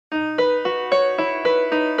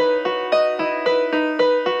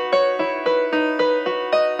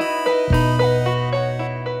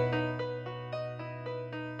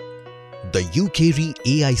UKIERI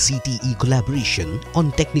AICTE collaboration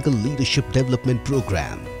on Technical Leadership Development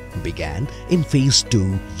Program began in Phase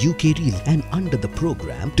 2 UKIERI, and under the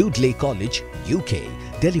program, Dudley College, UK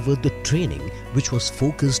delivered the training which was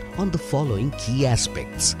focused on the following key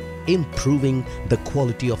aspects: improving the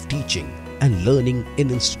quality of teaching and learning in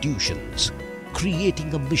institutions,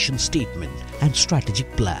 creating a mission statement and strategic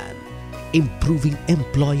plan, improving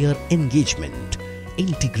employer engagement,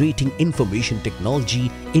 integrating information technology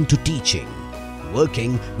into teaching,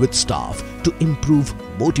 working with staff to improve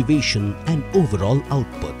motivation and overall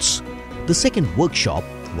outputs. The second workshop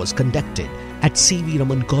was conducted at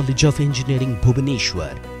C.V.Raman College of Engineering,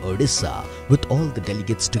 Bhubaneswar, Odisha, with all the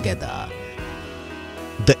delegates together.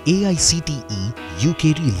 The AICTE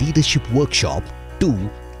UKIERI Leadership Workshop 2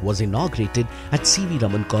 was inaugurated at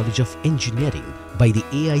C.V.Raman College of Engineering by the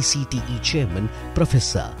AICTE Chairman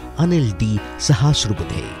Professor Anil D.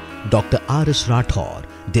 Sahasrabudhe, Dr. R.S. Rathore,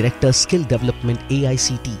 Director Skill Development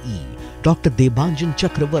AICTE, Dr. Debanjan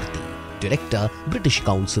Chakravarti, Director British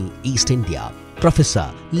Council East India,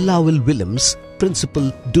 Professor Lowell Williams,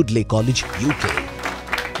 Principal Dudley College, UK.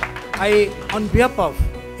 On behalf of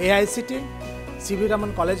AICTE,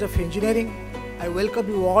 C.V.Raman College of Engineering, I welcome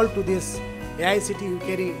you all to this AICTE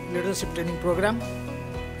UKIERI Leadership Training Program.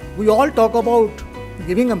 We all talk about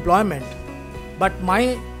giving employment, but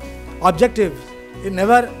my objective is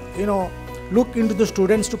never, look into the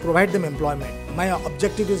students to provide them employment. My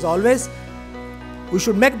objective is always we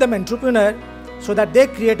should make them entrepreneur so that they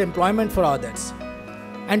create employment for others.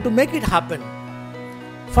 And to make it happen,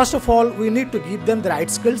 first of all, we need to give them the right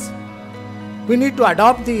skills. We need to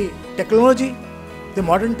adopt the technology, the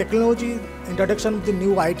modern technology, introduction of the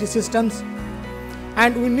new IT systems.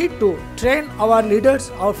 And we need to train our leaders,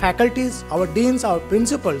 our faculties, our deans, our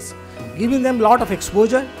principals, giving them a lot of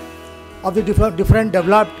exposure of the different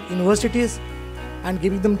developed universities and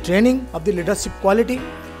giving them training of the leadership quality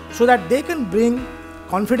so that they can bring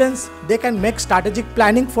confidence, they can make strategic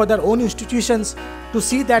planning for their own institutions to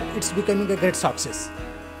see that it's becoming a great success.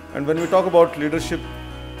 And when we talk about leadership,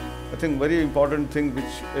 I think very important thing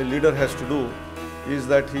which a leader has to do is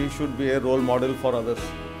that he should be a role model for others.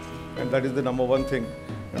 And that is the number one thing.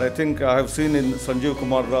 And I think I have seen in Sanjeev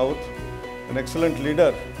Kumar Raut, an excellent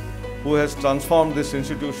leader who has transformed this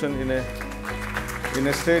institution in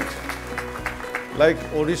a state like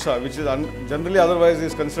Odisha, which is generally otherwise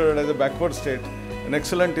is considered as a backward state. An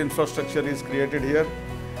excellent infrastructure is created here,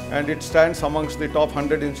 and it stands amongst the top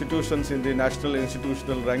 100 institutions in the National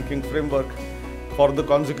Institutional Ranking Framework for the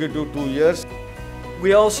consecutive 2 years.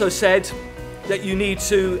 We also said that you need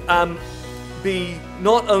to be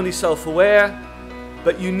not only self-aware,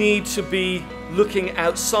 but you need to be looking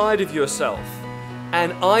outside of yourself.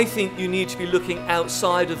 And I think you need to be looking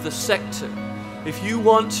outside of the sector. If you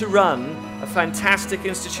want to run a fantastic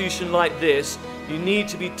institution like this, you need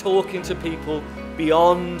to be talking to people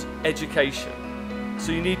beyond education.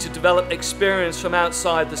 So you need to develop experience from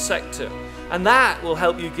outside the sector. And that will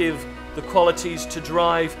help you give the qualities to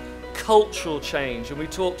drive cultural change. And we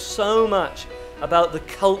talked so much about the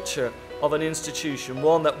culture of an institution,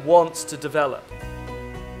 one that wants to develop.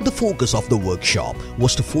 The focus of the workshop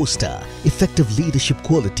was to foster effective leadership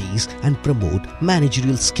qualities and promote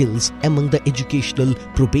managerial skills among the educational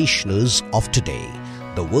probationers of today.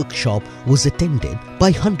 The workshop was attended by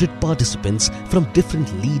 100 participants from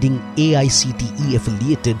different leading AICTE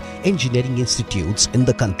affiliated engineering institutes in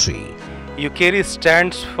the country. UKIERI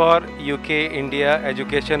stands for UK India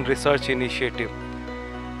Education Research Initiative,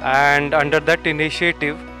 and under that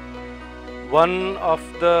initiative, one of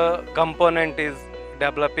the component is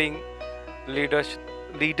developing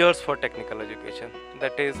leaders for technical education.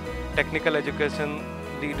 That is Technical Education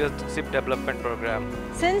Leadership Development Program.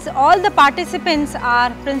 Since all the participants are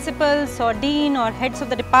principals or dean or heads of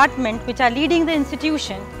the department which are leading the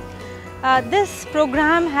institution, this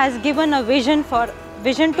program has given a vision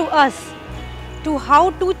to us to how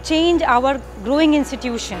to change our growing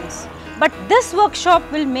institutions. But this workshop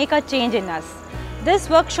will make a change in us. This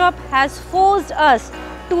workshop has forced us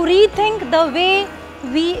to rethink the way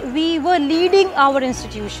we were leading our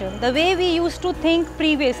institution, the way we used to think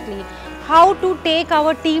previously, how to take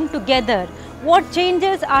our team together, what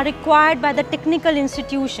changes are required by the technical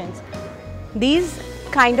institutions. These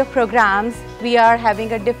kind of programs, we are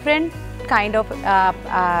having a different kind of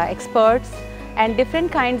experts and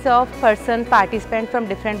different kinds of participants from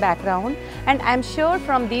different background, and I'm sure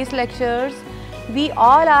from these lectures we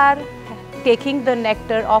all are taking the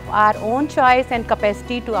nectar of our own choice and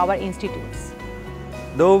capacity to our institutes.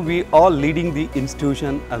 Though we all leading the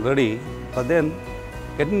institution already, but then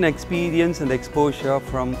getting experience and exposure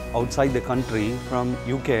from outside the country, from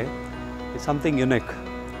UK, is something unique.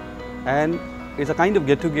 And it's a kind of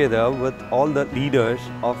get-together with all the leaders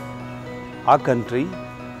of our country.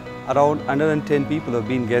 Around 110 people have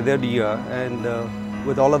been gathered here, and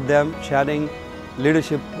with all of them sharing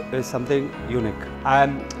leadership is something unique.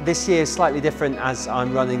 This year is slightly different as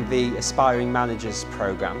I'm running the Aspiring Managers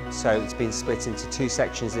programme. So it's been split into two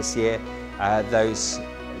sections this year. Those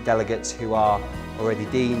delegates who are already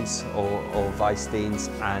deans or vice deans,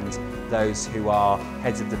 and those who are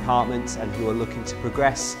heads of departments and who are looking to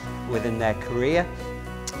progress within their career.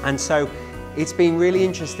 And so it's been really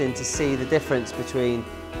interesting to see the difference between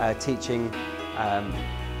teaching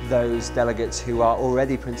those delegates who are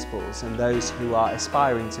already principals and those who are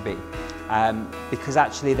aspiring to be, because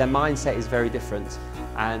actually their mindset is very different,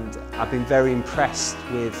 and I've been very impressed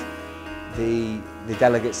with the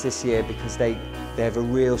delegates this year because they have a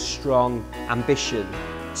real strong ambition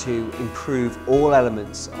to improve all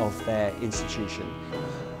elements of their institution.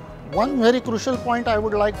 One very crucial point I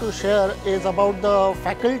would like to share is about the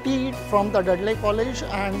faculty from the Dudley College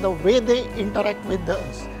and the way they interact with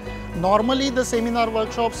us. Normally the seminar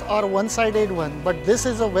workshops are one-sided one, but this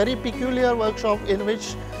is a very peculiar workshop in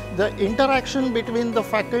which the interaction between the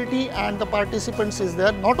faculty and the participants is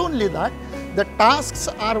there. Not only that, the tasks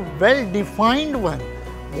are well defined one.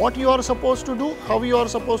 What you are supposed to do, how you are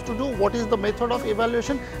supposed to do, what is the method of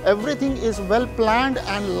evaluation, everything is well planned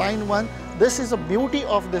and line one. This is the beauty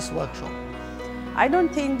of this workshop. I don't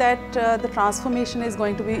think that the transformation is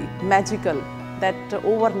going to be magical, that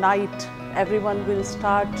overnight everyone will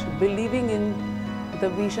start believing in the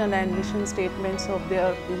vision and mission statements of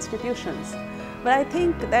their institutions. But I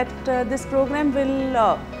think that this program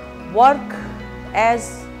will work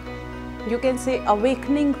as, you can say,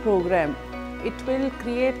 awakening program. It will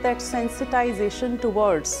create that sensitization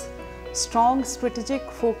towards strong strategic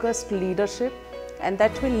focused leadership, and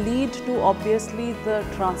that will lead to obviously the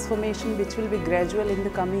transformation which will be gradual in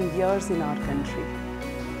the coming years in our country.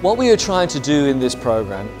 What we are trying to do in this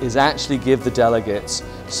program is actually give the delegates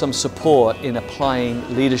some support in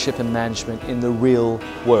applying leadership and management in the real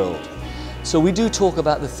world. So we do talk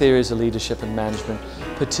about the theories of leadership and management,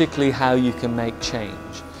 particularly how you can make change.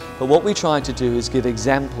 But what we try to do is give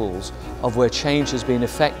examples of where change has been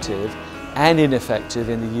effective and ineffective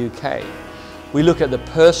in the UK. We look at the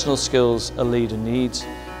personal skills a leader needs,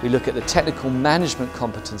 we look at the technical management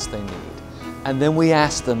competence they need, and then we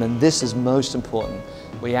ask them, and this is most important,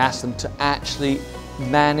 we ask them to actually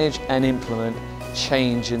manage and implement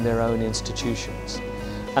change in their own institutions.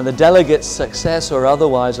 And the delegates' success or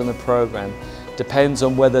otherwise on the program depends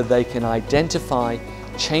on whether they can identify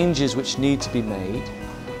changes which need to be made,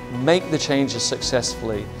 make the changes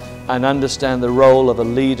successfully, and understand the role of a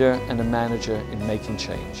leader and a manager in making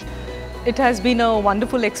change. It has been a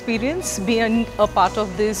wonderful experience being a part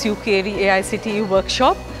of this UKIERI AICTE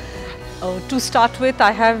workshop. To start with,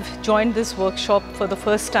 I have joined this workshop for the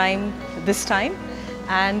first time this time,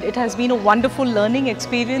 and it has been a wonderful learning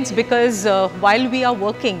experience because while we are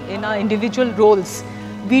working in our individual roles,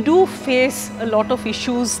 we do face a lot of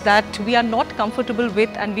issues that we are not comfortable with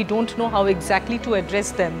and we don't know how exactly to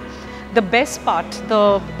address them. The best part,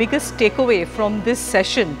 the biggest takeaway from this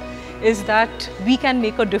session is that we can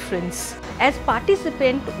make a difference. As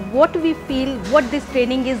participant, what we feel, what this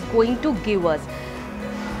training is going to give us.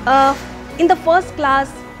 In the first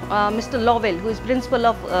class, Mr. Lovell, who is principal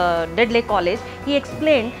of Dudley College, he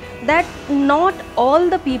explained that not all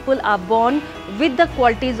the people are born with the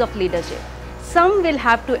qualities of leadership. Some will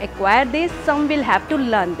have to acquire this, some will have to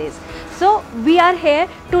learn this. So we are here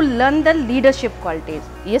to learn the leadership qualities.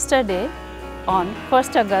 Yesterday, on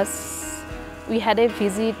 1st August, we had a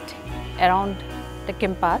visit around the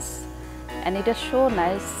campus, and it was so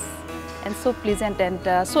nice and so pleasant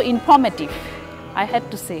and so informative, I had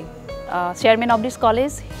to say. Chairman of this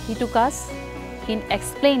college, he took us, he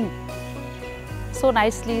explained so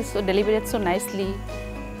nicely, so deliberate so nicely,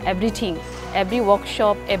 everything, every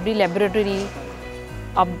workshop, every laboratory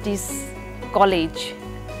of this college.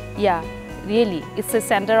 Yeah, really, it's a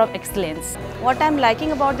center of excellence. What I'm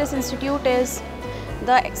liking about this institute is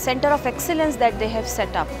the center of excellence that they have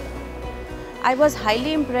set up. I was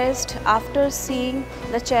highly impressed after seeing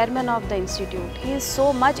the chairman of the institute. He is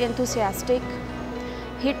so much enthusiastic.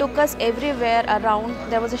 He took us everywhere around.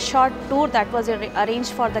 There was a short tour that was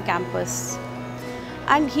arranged for the campus.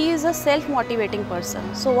 And he is a self-motivating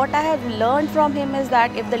person. So what I have learned from him is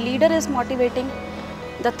that if the leader is motivating,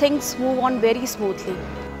 the things move on very smoothly.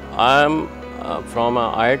 I am from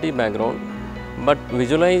an IIT background, but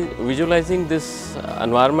visualizing this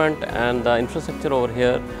environment and the infrastructure over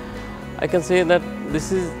here, I can say that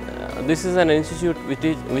this is an institute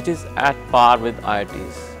which is at par with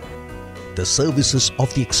IITs. The services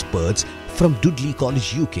of the experts from Dudley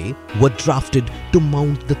College, UK were drafted to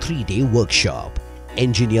mount the 3-day workshop.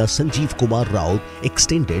 Engineer Sanjeev Kumar Rao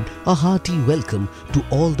extended a hearty welcome to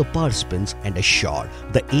all the participants and assured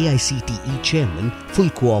the AICTE chairman full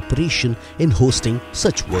cooperation in hosting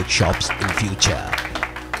such workshops in future.